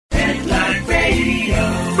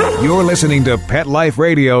You're listening to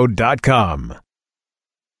PetLifeRadio.com.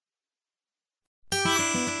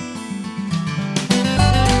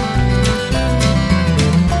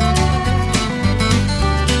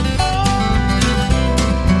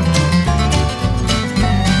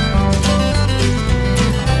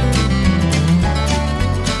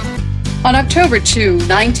 On October 2,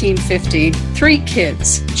 1950, three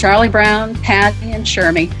kids, Charlie Brown, Patty, and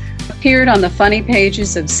Shermie, appeared on the funny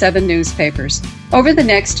pages of 7 newspapers. Over the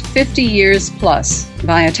next 50 years plus,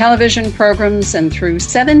 via television programs and through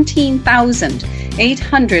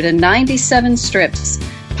 17,897 strips,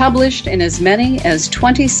 published in as many as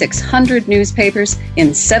 2,600 newspapers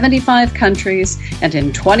in 75 countries and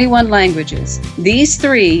in 21 languages. These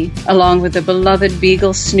three, along with the beloved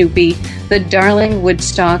beagle Snoopy, the darling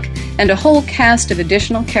Woodstock, and a whole cast of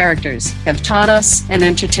additional characters, have taught us and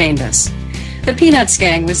entertained us. The Peanuts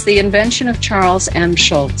Gang was the invention of Charles M.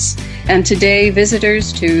 Schulz, and today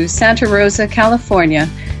visitors to Santa Rosa, California,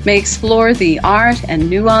 may explore the art and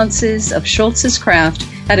nuances of Schulz's craft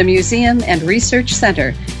at a museum and research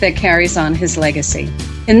center that carries on his legacy.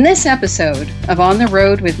 In this episode of On the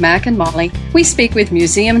Road with Mac and Molly, we speak with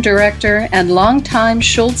museum director and longtime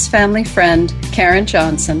Schulz family friend Karen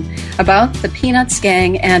Johnson about the Peanuts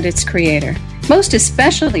Gang and its creator. Most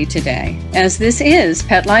especially today, as this is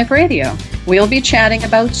Pet Life Radio, we'll be chatting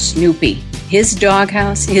about Snoopy, his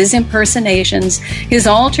doghouse, his impersonations, his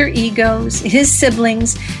alter egos, his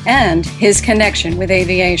siblings, and his connection with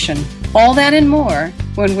aviation. All that and more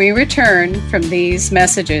when we return from these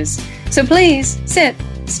messages. So please, sit,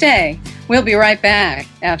 stay. We'll be right back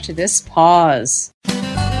after this pause.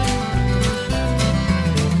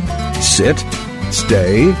 Sit,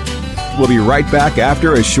 stay. We'll be right back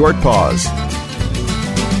after a short pause.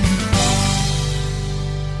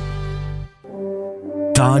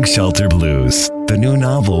 Dog Shelter Blues, the new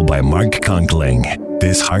novel by Mark Conkling.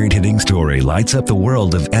 This hard-hitting story lights up the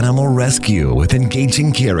world of animal rescue with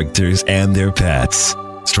engaging characters and their pets,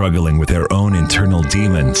 struggling with their own internal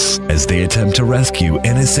demons as they attempt to rescue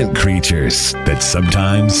innocent creatures that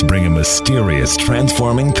sometimes bring a mysterious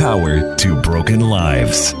transforming power to broken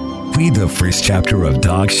lives. Read the first chapter of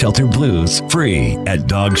Dog Shelter Blues free at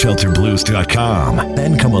dogshelterblues.com.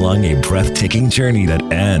 Then come along a breathtaking journey that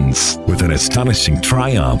ends with an astonishing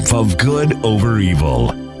triumph of good over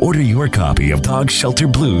evil. Order your copy of Dog Shelter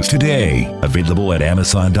Blues today. Available at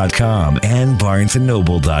Amazon.com and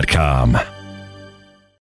BarnesandNoble.com.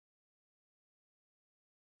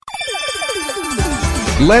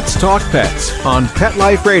 Let's Talk Pets on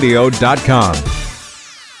PetLifeRadio.com.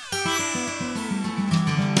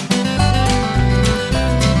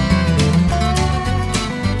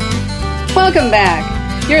 Welcome back.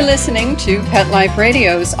 You're listening to Pet Life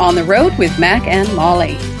Radio's On the Road with Mac and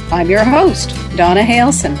Molly. I'm your host, Donna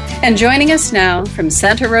Halson, and joining us now from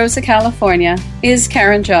Santa Rosa, California, is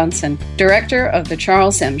Karen Johnson, director of the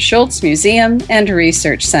Charles M. Schulz Museum and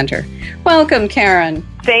Research Center. Welcome, Karen.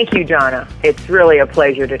 Thank you, Donna. It's really a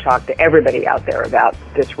pleasure to talk to everybody out there about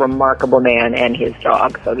this remarkable man and his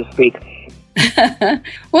dog, so to speak.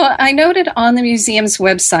 Well, I noted on the museum's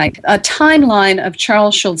website a timeline of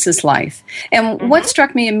Charles Schulz's life. And what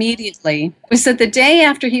struck me immediately was that the day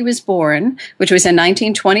after he was born, which was in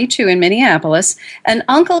 1922 in Minneapolis, an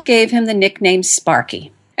uncle gave him the nickname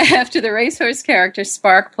Sparky, after the racehorse character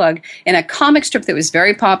Sparkplug in a comic strip that was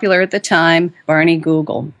very popular at the time, Barney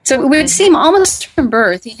Google. So it would seem almost from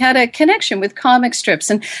birth he had a connection with comic strips.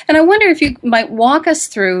 And I wonder if you might walk us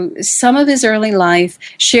through some of his early life,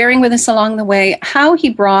 sharing with us along the way how he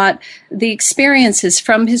brought the experiences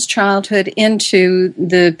from his childhood into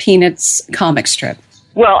the Peanuts comic strip.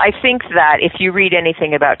 Well, I think that if you read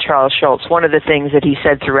anything about Charles Schulz, one of the things that he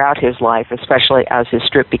said throughout his life, especially as his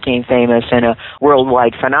strip became famous and a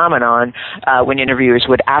worldwide phenomenon, when interviewers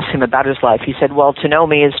would ask him about his life, he said, well, to know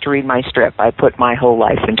me is to read my strip. I put my whole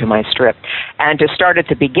life into my strip. And to start at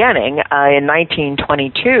the beginning, in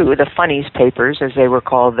 1922, the funnies papers, as they were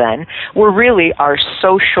called then, were really our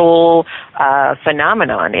social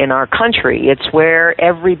phenomenon in our country. It's where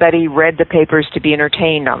everybody read the papers to be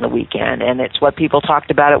entertained on the weekend, and it's what people talked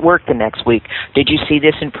about at work the next week. Did you see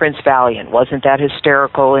this in Prince Valiant? Wasn't that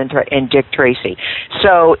hysterical in Dick Tracy?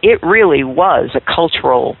 So it really was a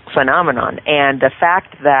cultural phenomenon, and the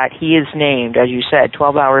fact that he is named, as you said,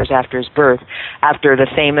 12 hours after his birth, after the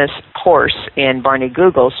famous horse in Barney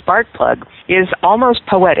Google, Sparkplug, is almost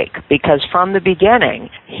poetic, because from the beginning,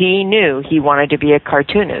 he knew he wanted to be a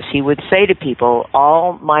cartoonist. He would say to people,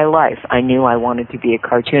 all my life, I knew I wanted to be a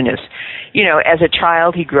cartoonist. You know, as a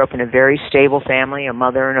child, he grew up in a very stable family, a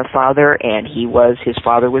mother and a father, and his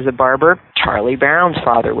father was a barber. Charlie Brown's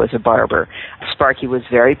father was a barber. Sparky was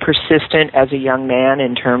very persistent as a young man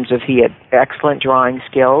in terms of he had excellent drawing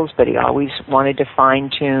skills, but he always wanted to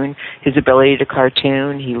fine-tune his ability to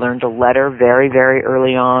cartoon. He learned to letter very, very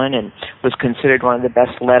early on and was considered one of the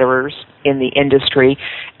best letterers in the industry.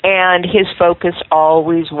 And his focus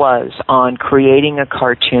always was on creating a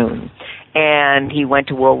cartoon. And he went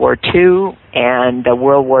to World War II, and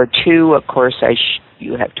World War II, of course,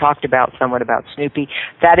 you have talked about somewhat about Snoopy.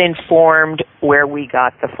 That informed where we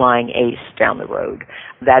got the Flying Ace down the road.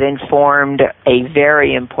 That informed a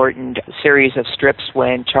very important series of strips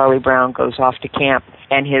when Charlie Brown goes off to camp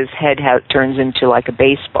and his head turns into like a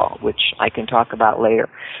baseball, which I can talk about later.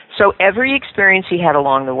 So every experience he had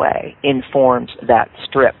along the way informs that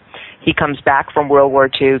strip. He comes back from World War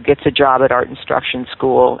II, gets a job at art instruction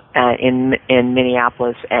school in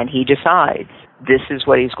Minneapolis, and he decides this is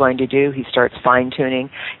what he's going to do. He starts fine-tuning.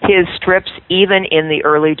 His strips, even in the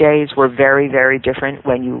early days, were very, very different.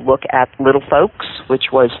 When you look at Little Folks, which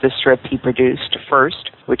was the strip he produced first,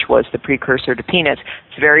 which was the precursor to Peanuts,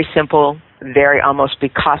 it's very simple, very almost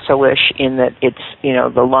Picasso-ish in that it's,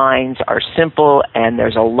 the lines are simple and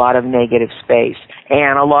there's a lot of negative space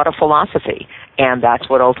and a lot of philosophy. And that's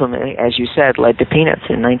what ultimately, as you said, led to Peanuts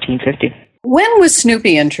in 1950. When was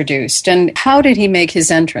Snoopy introduced, and how did he make his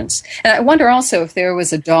entrance? And I wonder also if there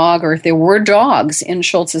was a dog or if there were dogs in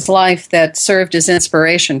Schultz's life that served as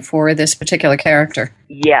inspiration for this particular character.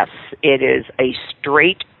 Yes, it is a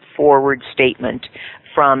straightforward statement.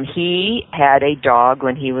 He had a dog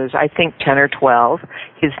when he was, I think, 10 or 12.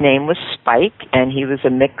 His name was Spike, and he was a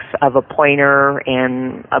mix of a pointer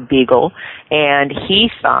and a beagle. And he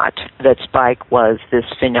thought that Spike was this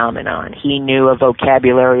phenomenon. He knew a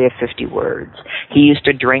vocabulary of 50 words. He used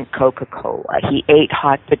to drink Coca-Cola. He ate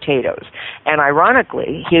hot potatoes. And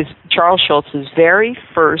ironically, Charles Schultz's very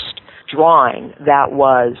first drawing that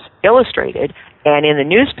was illustrated and in the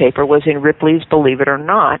newspaper was in Ripley's Believe It or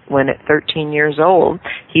Not, when at 13 years old,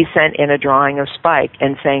 he sent in a drawing of Spike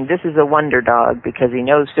and saying, this is a wonder dog because he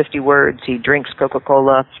knows 50 words, he drinks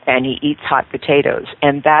Coca-Cola, and he eats hot potatoes.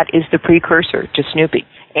 And that is the precursor to Snoopy.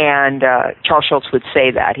 And Charles Schulz would say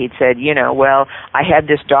that. He'd said, I had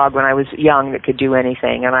this dog when I was young that could do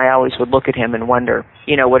anything, and I always would look at him and wonder,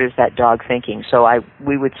 what is that dog thinking? So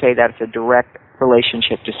we would say that's a direct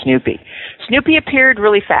relationship to Snoopy. Snoopy appeared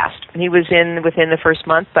really fast. He was within the first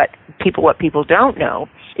month, but what people don't know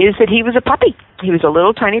is that he was a puppy. He was a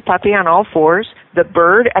little tiny puppy on all fours. The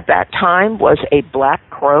bird at that time was a black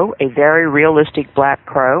crow, a very realistic black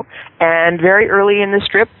crow, and very early in the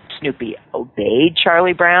strip, Snoopy obeyed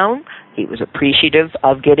Charlie Brown. He was appreciative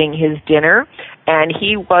of getting his dinner, and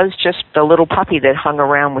he was just the little puppy that hung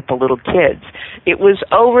around with the little kids. It was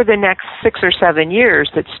over the next 6 or 7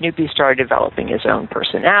 years that Snoopy started developing his own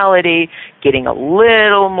personality, getting a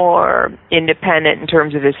little more independent in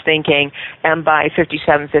terms of his thinking, and by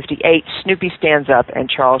 57, 58, Snoopy stands up, and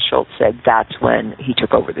Charles Schulz said that's when he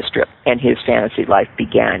took over the strip, and his fantasy life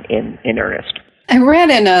began in earnest. I read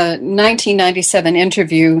in a 1997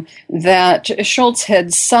 interview that Schulz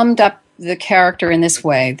had summed up the character in this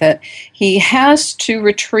way, that he has to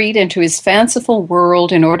retreat into his fanciful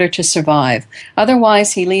world in order to survive.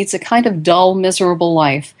 Otherwise, he leads a kind of dull, miserable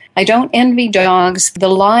life. I don't envy dogs, the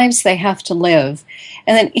lives they have to live.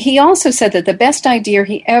 And then he also said that the best idea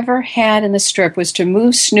he ever had in the strip was to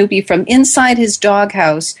move Snoopy from inside his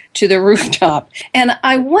doghouse to the rooftop. And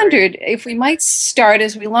I wondered if we might start,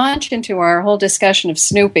 as we launch into our whole discussion of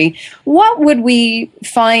Snoopy, what would we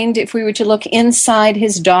find if we were to look inside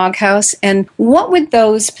his doghouse, and what would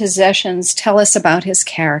those possessions tell us about his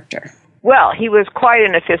character? Well, he was quite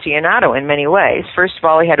an aficionado in many ways. First of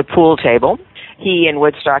all, he had a pool table. He and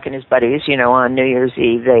Woodstock and his buddies, on New Year's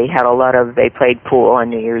Eve, they played pool on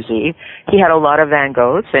New Year's Eve. He had a lot of Van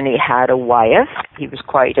Goghs, and he had a Wyeth. He was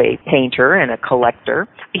quite a painter and a collector.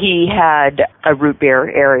 He had a root beer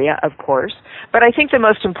area, of course. But I think the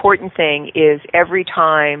most important thing is every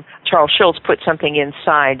time Charles Schulz put something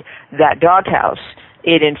inside that doghouse,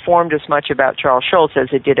 it informed as much about Charles Schulz as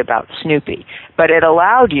it did about Snoopy. But it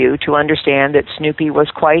allowed you to understand that Snoopy was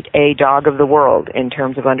quite a dog of the world in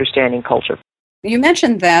terms of understanding culture. You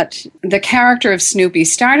mentioned that the character of Snoopy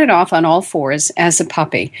started off on all fours as a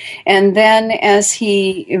puppy, and then as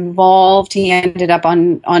he evolved, he ended up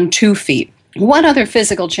on 2 feet. What other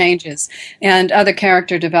physical changes and other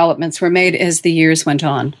character developments were made as the years went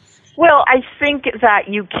on? Well, I think that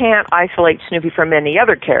you can't isolate Snoopy from any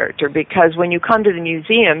other character, because when you come to the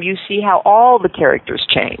museum, you see how all the characters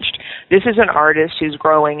changed. This is an artist who's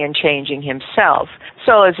growing and changing himself.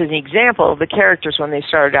 So as an example, the characters, when they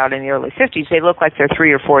started out in the early 50s, they look like they're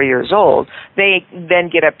 3 or 4 years old. They then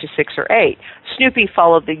get up to 6 or 8. Snoopy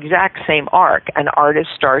followed the exact same arc. An artist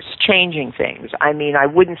starts changing things. I mean, I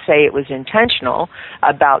wouldn't say it was intentional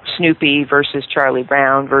about Snoopy versus Charlie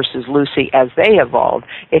Brown versus Lucy as they evolved.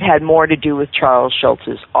 It had more to do with Charles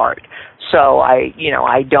Schulz's art. So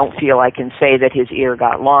I don't feel I can say that his ear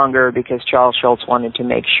got longer because Charles Schulz wanted to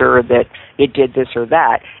make sure that it did this or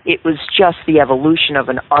that. It was just the evolution of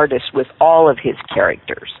an artist with all of his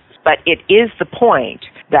characters. But it is the point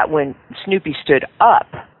that when Snoopy stood up,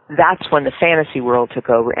 that's when the fantasy world took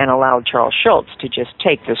over and allowed Charles Schulz to just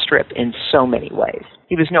take the strip in so many ways.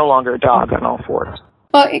 He was no longer a dog on all fours.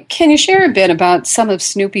 Well, can you share a bit about some of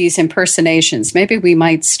Snoopy's impersonations? Maybe we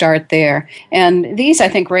might start there. And these, I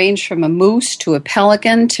think, range from a moose to a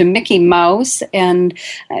pelican to Mickey Mouse. And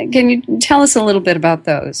can you tell us a little bit about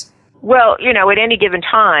those? Well, at any given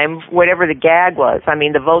time, whatever the gag was, I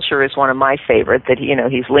mean, the vulture is one of my favorite, that,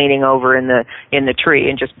 he's leaning over in the tree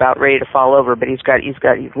and just about ready to fall over, but he's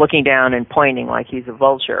looking down and pointing like he's a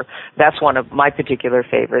vulture. That's one of my particular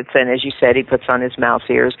favorites. And as you said, he puts on his mouse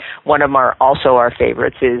ears. One of our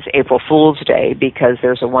favorites is April Fool's Day, because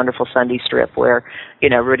there's a wonderful Sunday strip where,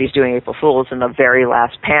 everybody's doing April Fool's, and the very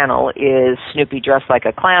last panel is Snoopy dressed like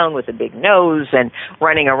a clown with a big nose and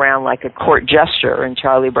running around like a court jester, and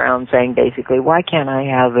Charlie Brown saying basically, why can't I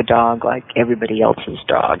have a dog like everybody else's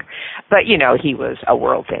dog? But, he was a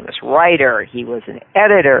world-famous writer. He was an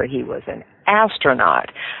editor. He was an astronaut.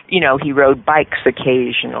 He rode bikes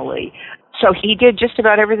occasionally. So he did just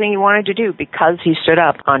about everything he wanted to do because he stood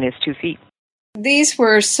up on his 2 feet. These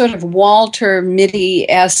were sort of Walter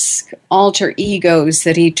Mitty-esque alter egos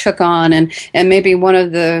that he took on, and maybe one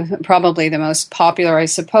of probably the most popular, I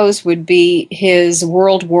suppose, would be his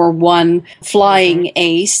World War I flying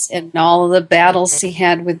ace and all of the battles he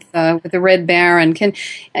had with the Red Baron. Can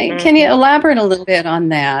you elaborate a little bit on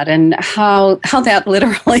that and how that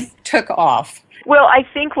literally took off? Well, I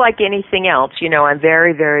think like anything else, I'm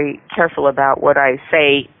very, very careful about what I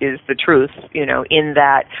say is the truth, in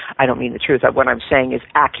that I don't mean the truth. What I'm saying is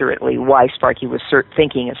accurately why Sparky was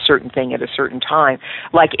thinking a certain thing at a certain time.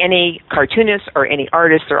 Like any cartoonist or any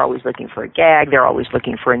artist, they're always looking for a gag. They're always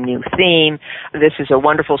looking for a new theme. This is a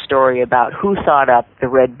wonderful story about who thought up the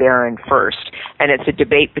Red Baron first. And it's a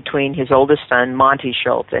debate between his oldest son, Monty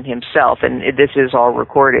Schulz, and himself. And this is all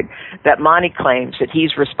recorded. That Monty claims that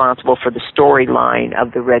he's responsible for the storyline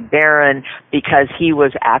of the Red Baron because he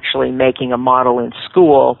was actually making a model in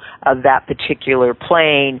school of that particular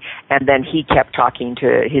plane, and then he kept talking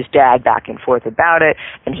to his dad back and forth about it,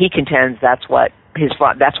 and he contends that's why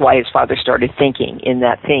his father started thinking in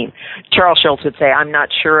that theme. Charles Schulz would say, I'm not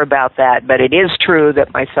sure about that, but it is true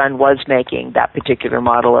that my son was making that particular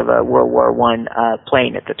model of a World War I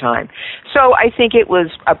plane at the time. So I think it was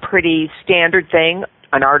a pretty standard thing.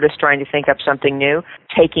 An artist trying to think up something new,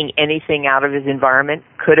 taking anything out of his environment.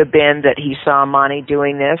 Could have been that he saw Monty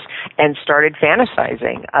doing this and started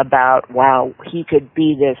fantasizing about, wow, he could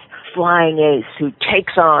be this flying ace who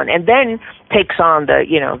takes on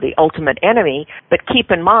the ultimate enemy. But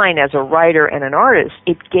keep in mind, as a writer and an artist,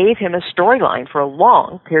 it gave him a storyline for a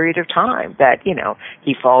long period of time that,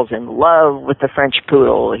 he falls in love with the French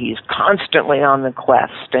poodle. He's constantly on the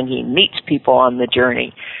quest and he meets people on the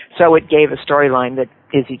journey. So it gave a storyline that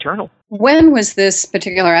is eternal. When was this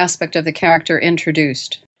particular aspect of the character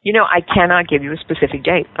introduced? I cannot give you a specific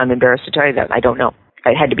date. I'm embarrassed to tell you that. I don't know.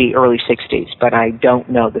 It had to be early 60s, but I don't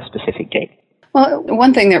know the specific date. Well,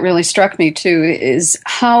 one thing that really struck me, too, is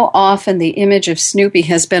how often the image of Snoopy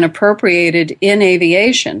has been appropriated in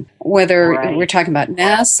aviation, whether we're talking about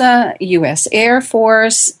NASA, U.S. Air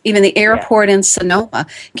Force, even the airport in Sonoma.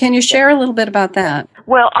 Can you share a little bit about that?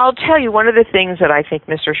 Well, I'll tell you, one of the things that I think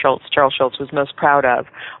Charles Schulz, was most proud of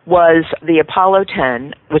was the Apollo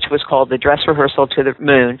 10, which was called the Dress Rehearsal to the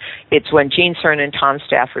Moon. It's when Gene Cernan, Tom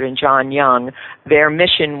Stafford, and John Young, their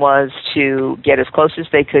mission was to get as close as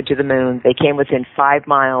they could to the moon. They came within 5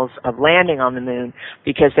 miles of landing on the moon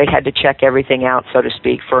because they had to check everything out, so to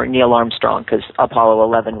speak, for Neil Armstrong, because Apollo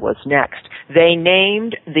 11 was next. They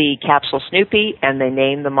named the capsule Snoopy, and they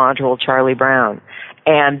named the module Charlie Brown.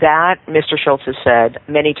 And that, Mr. Schulz has said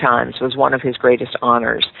many times, was one of his greatest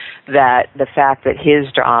honors, that the fact that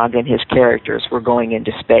his dog and his characters were going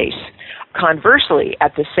into space. Conversely,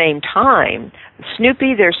 at the same time,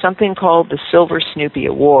 Snoopy, there's something called the Silver Snoopy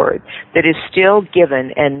Award that is still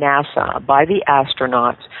given in NASA by the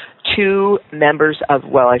astronauts to members of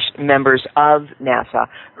NASA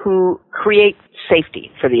who create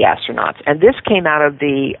safety for the astronauts. And this came out of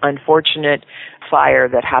the unfortunate fire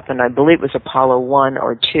that happened, I believe it was Apollo 1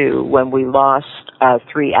 or 2, when we lost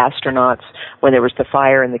 3 astronauts when there was the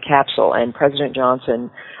fire in the capsule. And President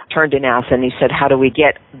Johnson turned to NASA and he said, how do we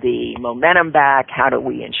get the momentum back? How do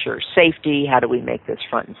we ensure safety? How do we make this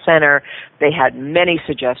front and center? They had many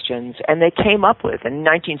suggestions, and they came up with, in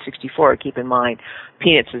 1964, keep in mind,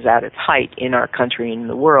 Peanuts is at its height in our country and in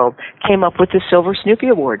the world, came up with the Silver Snoopy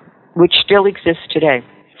Award, which still exists today.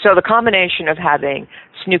 So the combination of having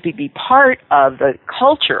Snoopy be part of the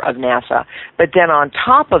culture of NASA, but then on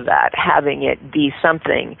top of that, having it be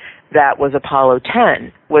something that was Apollo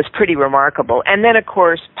 10 was pretty remarkable. And then, of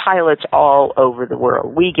course, pilots all over the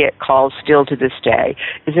world. We get calls still to this day.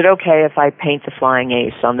 Is it okay if I paint the flying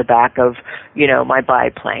ace on the back of, my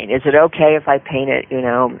biplane? Is it okay if I paint it,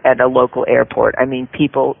 at a local airport? I mean,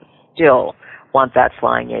 people still want that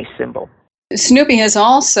flying ace symbol. Snoopy has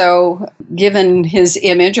also given his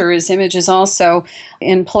image, or his image is also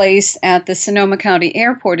in place at the Sonoma County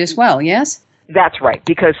Airport as well, yes? That's right,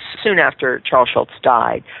 because soon after Charles Schulz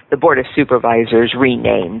died, the Board of Supervisors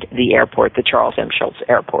renamed the airport the Charles M. Schulz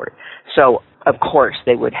Airport. So, of course,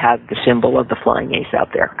 they would have the symbol of the flying ace out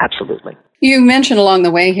there, absolutely. You mentioned along the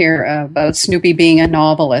way here about Snoopy being a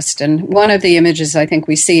novelist, and one of the images I think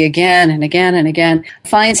we see again and again and again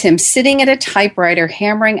finds him sitting at a typewriter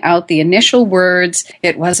hammering out the initial words,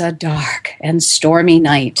 "It was a dark and stormy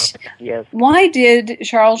night." Yes. Why did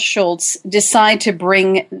Charles Schulz decide to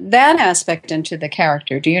bring that aspect into the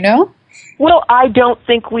character? Do you know? Well, I don't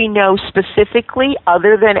think we know specifically,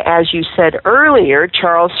 other than, as you said earlier,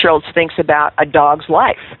 Charles Schulz thinks about a dog's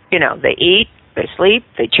life. They eat, they sleep,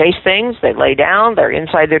 they chase things, they lay down, they're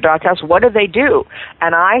inside their doghouse. What do?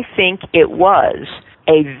 And I think it was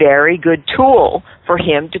a very good tool for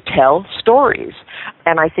him to tell stories.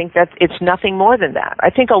 And I think that it's nothing more than that. I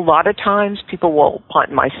think a lot of times people will,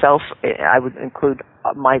 myself, I would include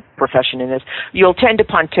my profession in this, you'll tend to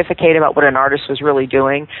pontificate about what an artist was really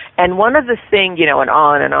doing. And one of the things, and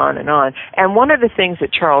on and on and on. And one of the things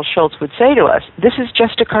that Charles Schulz would say to us, this is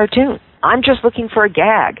just a cartoon. I'm just looking for a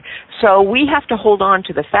gag. So we have to hold on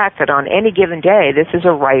to the fact that on any given day, this is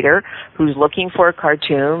a writer who's looking for a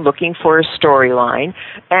cartoon, looking for a storyline,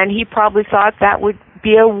 and he probably thought that would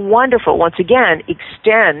be a wonderful, once again,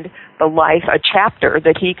 extend the life, a chapter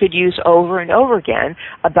that he could use over and over again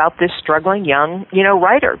about this struggling young,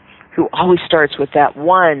 writer who always starts with that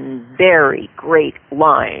one very great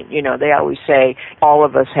line. They always say all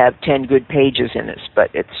of us have 10 good pages in us, but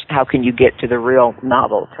it's how can you get to the real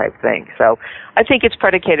novel type thing. So I think it's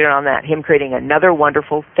predicated on that, him creating another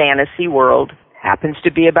wonderful fantasy world, happens to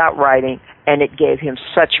be about writing, and it gave him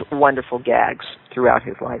such wonderful gags throughout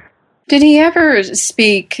his life. Did he ever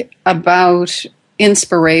speak about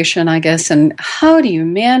inspiration, I guess, and how do you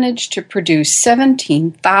manage to produce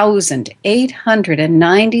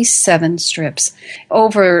 17,897 strips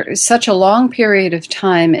over such a long period of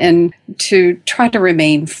time and to try to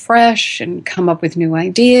remain fresh and come up with new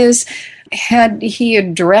ideas? Had he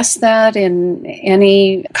addressed that in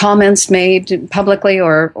any comments made publicly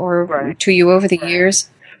or right. to you over the years?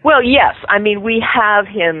 Well, yes. I mean, we have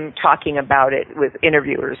him talking about it with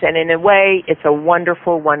interviewers, and in a way, it's a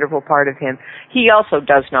wonderful, wonderful part of him. He also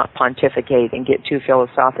does not pontificate and get too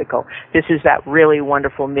philosophical. This is that really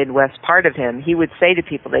wonderful Midwest part of him. He would say to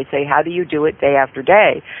people, they say, how do you do it day after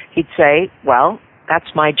day? He'd say, well,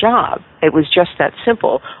 that's my job. It was just that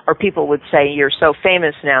simple. Or people would say, you're so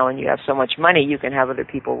famous now and you have so much money, you can have other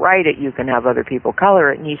people write it, you can have other people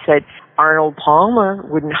color it. And he said, Arnold Palmer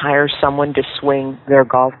wouldn't hire someone to swing their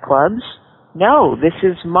golf clubs. No, this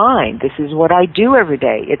is mine. This is what I do every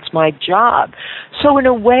day. It's my job. So in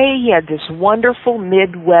a way, he had this wonderful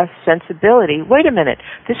Midwest sensibility. Wait a minute,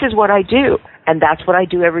 this is what I do. And that's what I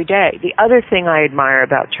do every day. The other thing I admire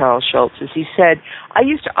about Charles Schulz is he said, I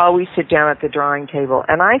used to always sit down at the drawing table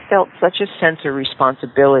and I felt such a sense of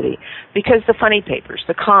responsibility because the funny papers,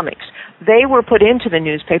 the comics, they were put into the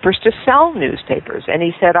newspapers to sell newspapers. And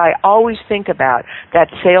he said, I always think about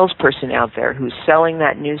that salesperson out there who's selling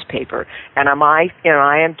that newspaper. And am I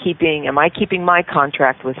keeping my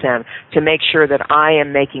contract with them to make sure that I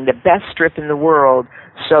am making the best strip in the world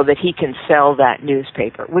so that he can sell that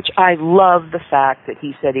newspaper, which I love the fact that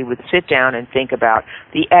he said he would sit down and think about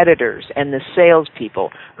the editors and the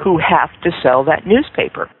salespeople who have to sell that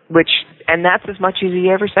newspaper, and that's as much as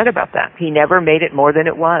he ever said about that. He never made it more than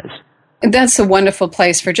it was. That's a wonderful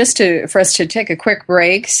place for us to take a quick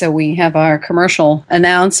break, so we have our commercial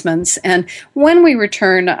announcements. And when we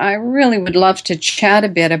return, I really would love to chat a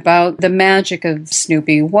bit about the magic of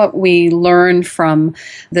Snoopy, what we learned from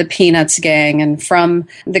the Peanuts gang and from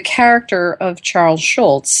the character of Charles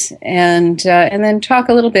Schulz, and then talk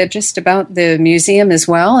a little bit just about the museum as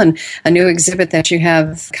well and a new exhibit that you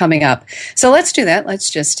have coming up. So let's do that.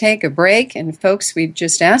 Let's just take a break. And folks, we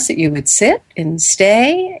just ask that you would sit and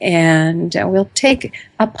stay, and we'll take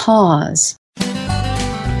a pause.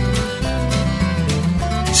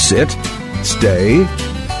 Sit, stay.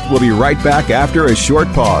 We'll be right back after a short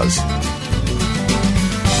pause.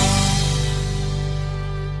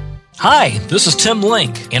 Hi, this is Tim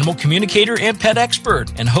Link, animal communicator and pet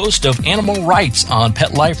expert and host of Animal Rights on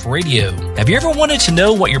Pet Life Radio. Have you ever wanted to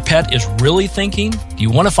know what your pet is really thinking? Do you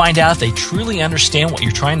want to find out if they truly understand what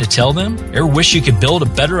you're trying to tell them? Ever wish you could build a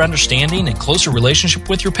better understanding and closer relationship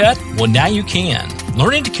with your pet? Well, now you can.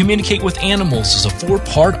 Learning to Communicate with Animals is a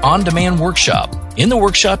 4-part on-demand workshop. In the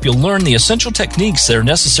workshop, you'll learn the essential techniques that are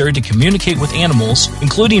necessary to communicate with animals,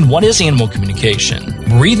 including what is animal communication,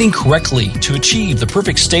 breathing correctly to achieve the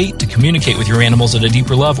perfect state to communicate with your animals at a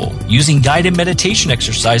deeper level, using guided meditation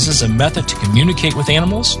exercises and method to communicate with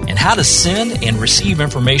animals, and how to send and receive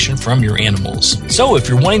information from your animals. So if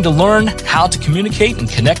you're wanting to learn how to communicate and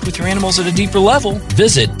connect with your animals at a deeper level,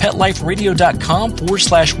 visit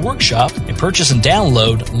PetLifeRadio.com/workshop and purchase and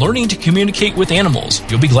download Learning to Communicate with Animals.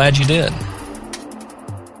 You'll be glad you did.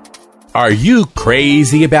 Are you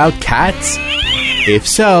crazy about cats? If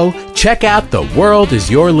so, check out The World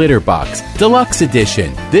is Your Litter Box, Deluxe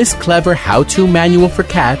Edition. This clever how-to manual for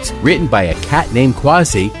cats, written by a cat named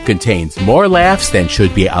Quasi, contains more laughs than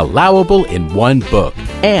should be allowable in one book,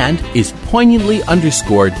 and is poignantly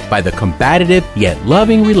underscored by the combative yet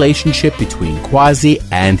loving relationship between Quasi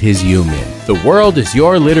and his human. The World is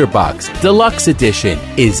Your Litter Box, Deluxe Edition,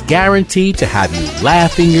 is guaranteed to have you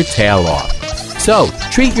laughing your tail off. So,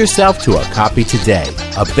 treat yourself to a copy today.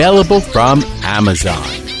 Available from Amazon.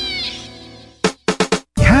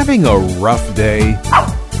 Having a rough day?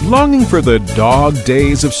 Longing for the dog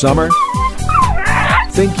days of summer?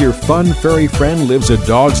 Think your fun furry friend lives a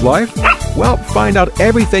dog's life? Well, find out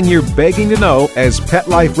everything you're begging to know as Pet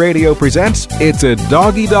Life Radio presents It's a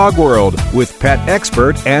Doggy Dog World with pet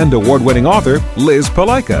expert and award-winning author Liz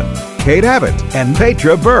Palaika, Kate Abbott, and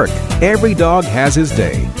Petra Burke. Every dog has his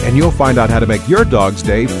day, and you'll find out how to make your dog's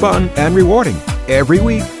day fun and rewarding. Every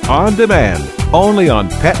week, on demand, only on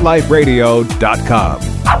PetLifeRadio.com.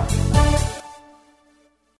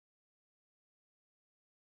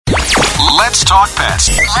 Let's talk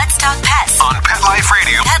pets. Let's talk pets On Pet Life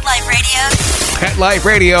Radio. Pet Life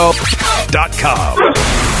PetLifeRadio.com.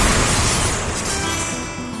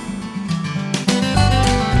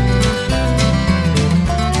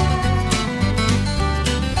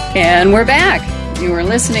 And we're back. You are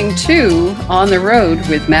listening to On the Road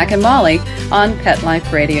with Mac and Molly on Pet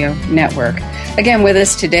Life Radio Network. Again, with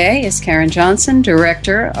us today is Karen Johnson,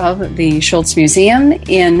 director of the Schulz Museum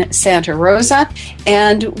in Santa Rosa.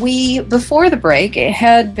 And we, before the break,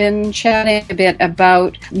 had been chatting a bit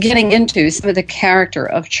about getting into some of the character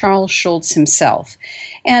of Charles Schulz himself.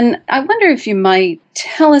 And I wonder if you might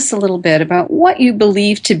tell us a little bit about what you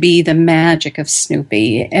believe to be the magic of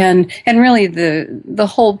Snoopy and really the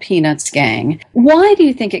whole Peanuts gang. Why do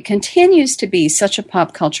you think it continues to be such a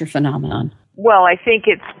pop culture phenomenon? Well, I think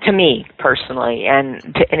it's, to me personally, and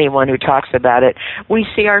to anyone who talks about it, we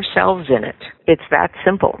see ourselves in it. It's that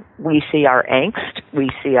simple. We see our angst,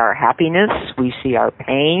 we see our happiness, we see our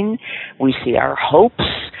pain, we see our hopes,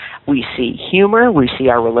 we see humor, we see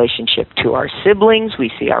our relationship to our siblings,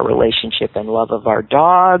 we see our relationship and love of our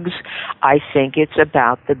dogs. I think it's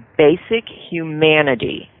about the basic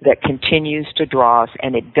humanity that continues to draw us,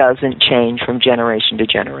 and it doesn't change from generation to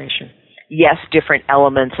generation. Yes, different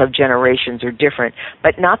elements of generations are different,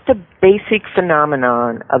 but not the basic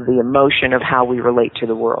phenomenon of the emotion of how we relate to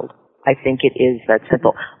the world. I think it is that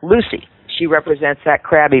simple. Lucy, she represents that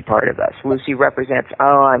crabby part of us. Lucy represents,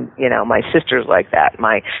 my sister's like that.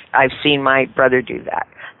 I've seen my brother do that.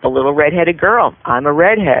 The little redheaded girl. I'm a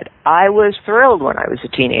redhead. I was thrilled when I was a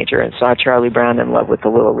teenager and saw Charlie Brown in love with the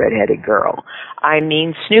little redheaded girl. I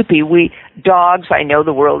mean, Snoopy, dogs, I know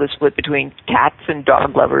the world is split between cats and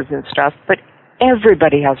dog lovers and stuff, but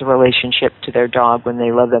everybody has a relationship to their dog when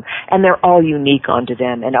they love them, and they're all unique unto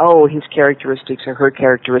them, and his characteristics or her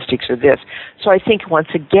characteristics are this. So I think, once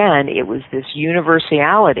again, it was this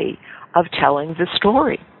universality of telling the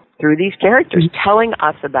story through these characters, telling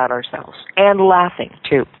us about ourselves, and laughing,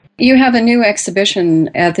 too. You have a new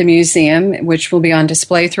exhibition at the museum, which will be on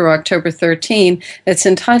display through October 13. It's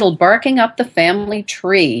entitled Barking Up the Family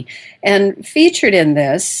Tree. And featured in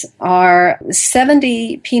this are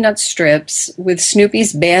 70 peanut strips with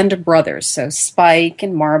Snoopy's band of brothers, so Spike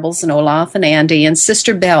and Marbles and Olaf and Andy and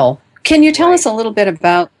Sister Belle. Can you tell us a little bit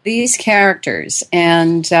about these characters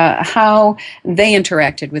and how they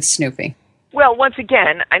interacted with Snoopy? Well, once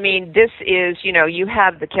again, I mean, this is, you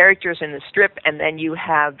have the characters in the strip and then you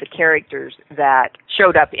have the characters that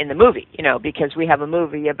showed up in the movie, because we have a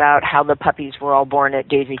movie about how the puppies were all born at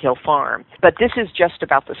Daisy Hill Farm. But this is just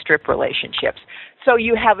about the strip relationships. So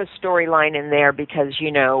you have a storyline in there because,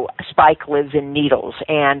 Spike lives in Needles.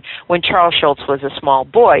 And when Charles Schulz was a small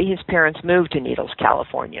boy, his parents moved to Needles,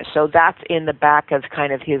 California. So that's in the back of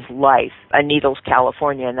kind of his life, Needles,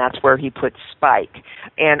 California, and that's where he puts Spike.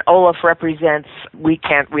 And Olaf represents, we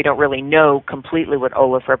don't really know completely what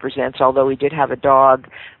Olaf represents, although he did have a dog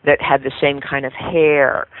that had the same kind of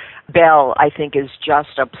hair. Belle, I think, is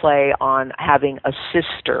just a play on having a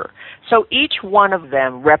sister. So each one of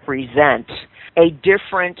them represent a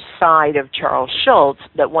different side of Charles Schulz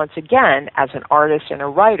that, once again, as an artist and a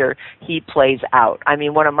writer, he plays out. I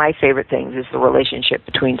mean, one of my favorite things is the relationship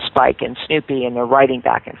between Spike and Snoopy, and they're writing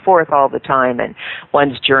back and forth all the time, and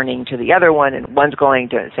one's journeying to the other one, and one's going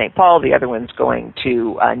to St. Paul, the other one's going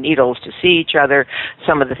to Needles to see each other.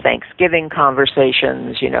 Some of the Thanksgiving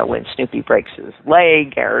conversations, when Snoopy breaks his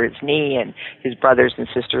leg or his knee, and his brothers and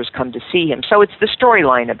sisters come to see him. So it's the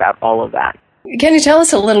storyline about all of that. Can you tell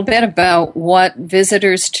us a little bit about what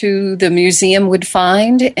visitors to the museum would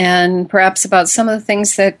find, and perhaps about some of the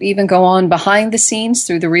things that even go on behind the scenes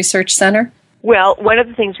through the Research Center? Well, one of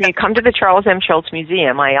the things when you come to the Charles M. Schulz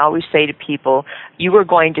Museum, I always say to people, you are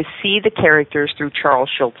going to see the characters through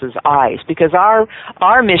Charles Schulz's eyes, because our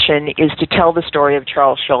mission is to tell the story of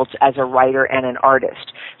Charles Schulz as a writer and an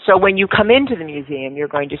artist. So when you come into the museum, you're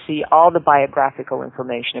going to see all the biographical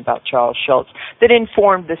information about Charles Schulz that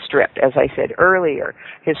informed the strip, as I said earlier.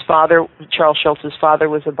 His father, Charles Schulz's father,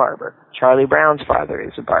 was a barber. Charlie Brown's father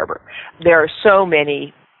is a barber. There are so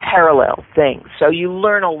many parallel things. So you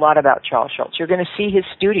learn a lot about Charles Schulz. You're going to see his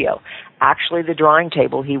studio, actually the drawing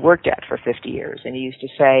table he worked at for 50 years. And he used to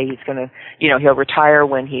say he's going to, he'll retire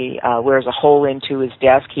when he wears a hole into his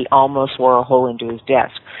desk. He almost wore a hole into his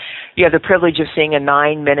desk. You have the privilege of seeing a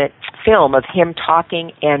 9-minute film of him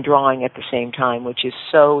talking and drawing at the same time, which is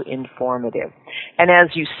so informative. And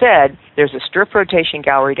as you said, there's a strip rotation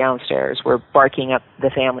gallery downstairs where Barking Up the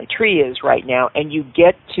Family Tree is right now, and you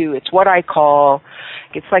get to, it's what I call,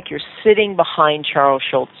 it's like you're sitting behind Charles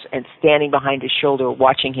Schulz and standing behind his shoulder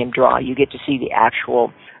watching him draw. You get to see the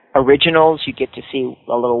actual originals, you get to see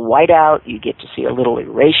a little whiteout, you get to see a little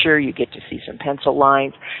erasure, you get to see some pencil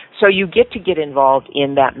lines. So you get involved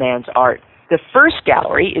in that man's art. The first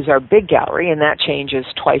gallery is our big gallery, and that changes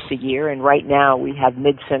twice a year. And right now we have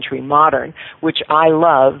Mid-Century Modern, which I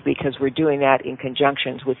love because we're doing that in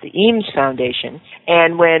conjunction with the Eames Foundation.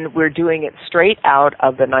 And when we're doing it straight out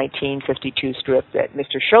of the 1952 strip that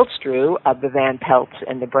Mr. Schulz drew of the Van Pelts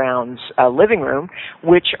and the Browns' living room,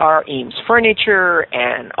 which are Eames furniture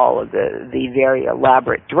and all of the very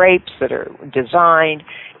elaborate drapes that are designed,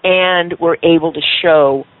 and we're able to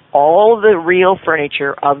show all the real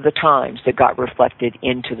furniture of the times that got reflected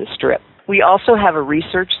into the strip. We also have a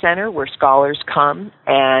research center where scholars come,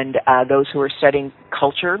 and those who are studying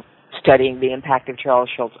culture, studying the impact of Charles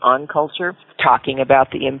Schulz on culture, talking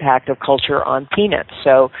about the impact of culture on peanuts.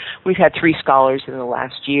 So we've had 3 scholars in the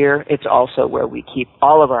last year. It's also where we keep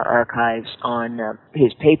all of our archives on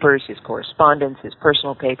his papers, his correspondence, his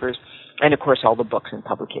personal papers, and of course all the books and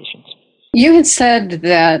publications. You had said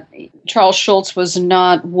that Charles Schulz was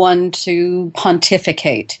not one to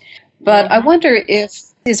pontificate, but I wonder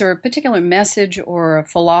is there a particular message or a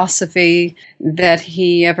philosophy that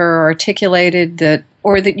he ever articulated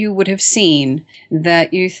or that you would have seen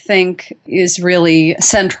that you think is really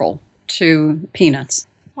central to Peanuts?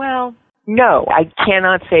 Well, no, I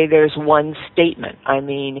cannot say there's one statement. I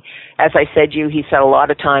mean, as I said he said a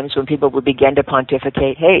lot of times when people would begin to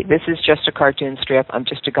pontificate, hey, this is just a cartoon strip, I'm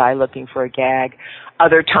just a guy looking for a gag.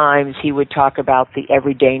 Other times he would talk about the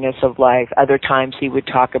everydayness of life. Other times he would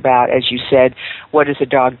talk about, as you said, what does a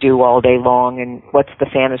dog do all day long and what's the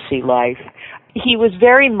fantasy life. He was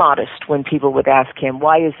very modest when people would ask him,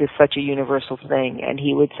 why is this such a universal thing? And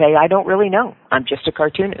he would say, I don't really know. I'm just a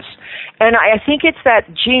cartoonist. And I think it's that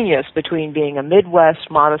genius between being a Midwest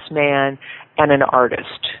modest man and an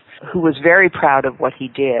artist who was very proud of what he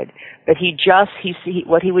did. But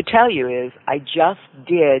what he would tell you is, I just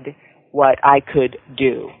did what I could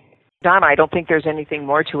do. Donna, I don't think there's anything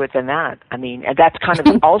more to it than that. I mean, and that's kind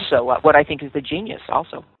of also what I think is the genius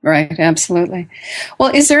also. Right, absolutely. Well,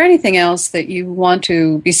 is there anything else that you want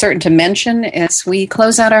to be certain to mention as we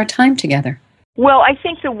close out our time together? Well, I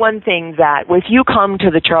think the one thing that if you come to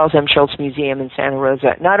the Charles M. Schulz Museum in Santa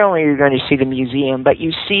Rosa, not only are you going to see the museum, but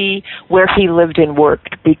you see where he lived and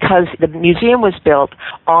worked, because the museum was built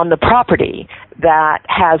on the property that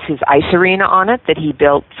has his ice arena on it that he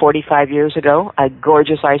built 45 years ago, a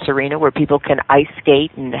gorgeous ice arena where people can ice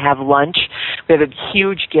skate and have lunch. We have a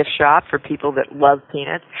huge gift shop for people that love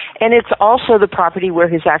peanuts. And it's also the property where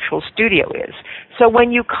his actual studio is. So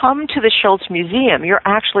when you come to the Schulz Museum, you're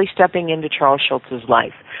actually stepping into Charles Schulz's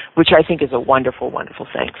life, which I think is a wonderful, wonderful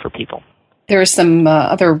thing for people. There are some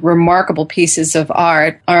other remarkable pieces of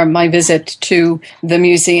art. My visit to the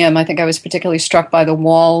museum, I think I was particularly struck by the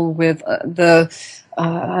wall with I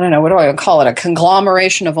don't know, what do I call it, a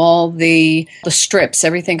conglomeration of all the strips,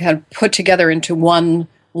 everything kind of put together into one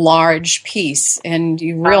large piece, and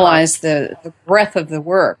you realize the breadth of the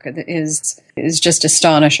work is just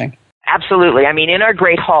astonishing. Absolutely. I mean, in our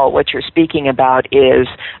Great Hall, what you're speaking about is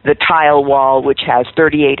the tile wall, which has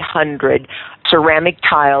 3,800 ceramic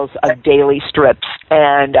tiles of daily strips.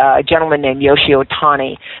 And a gentleman named Yoshio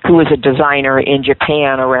Tani, who was a designer in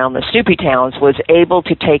Japan around the Snoopy Towns, was able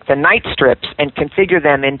to take the night strips and configure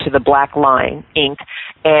them into the black line ink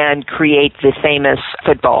and create the famous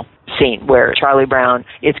football scene where Charlie Brown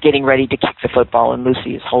is getting ready to kick the football and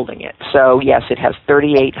Lucy is holding it. So, yes, it has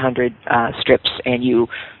 3,800 strips, and you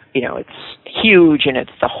know, it's huge, and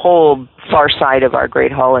it's the whole far side of our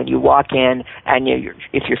Great Hall, and you walk in, and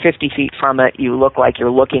if you're 50 feet from it, you look like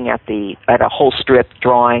you're looking at a whole strip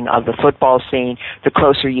drawing of the football scene. The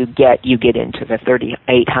closer you get into the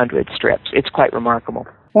 3,800 strips. It's quite remarkable.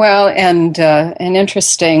 Well, and an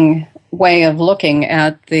interesting way of looking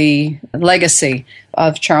at the legacy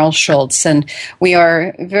of Charles Schulz. And we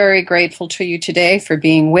are very grateful to you today for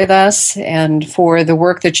being with us and for the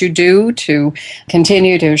work that you do to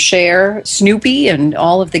continue to share Snoopy and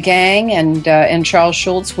all of the gang and Charles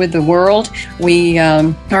Schulz with the world. We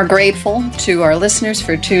are grateful to our listeners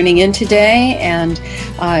for tuning in today, and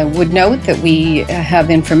I would note that we have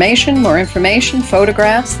more information,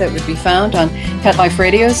 photographs that would be found on Pet Life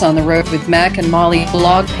Radio's On the Road with Mac and Molly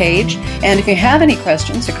blog page. And if you have any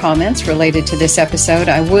questions or comments related to this episode,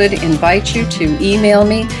 I would invite you to email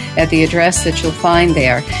me at the address that you'll find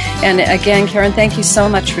there. And again, Karen, thank you so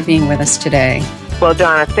much for being with us today. Well,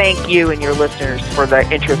 Donna, thank you and your listeners for the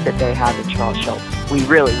interest that they have in Charles Schulz. We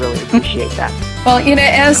really, really appreciate that. Well,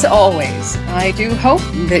 as always, I do hope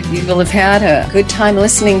that you will have had a good time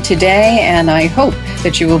listening today, and I hope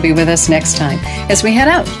that you will be with us next time as we head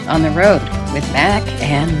out on the road with Mac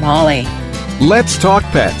and Molly. Let's Talk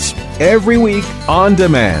Pets, every week on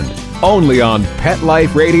demand, only on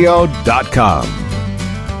PetLifeRadio.com.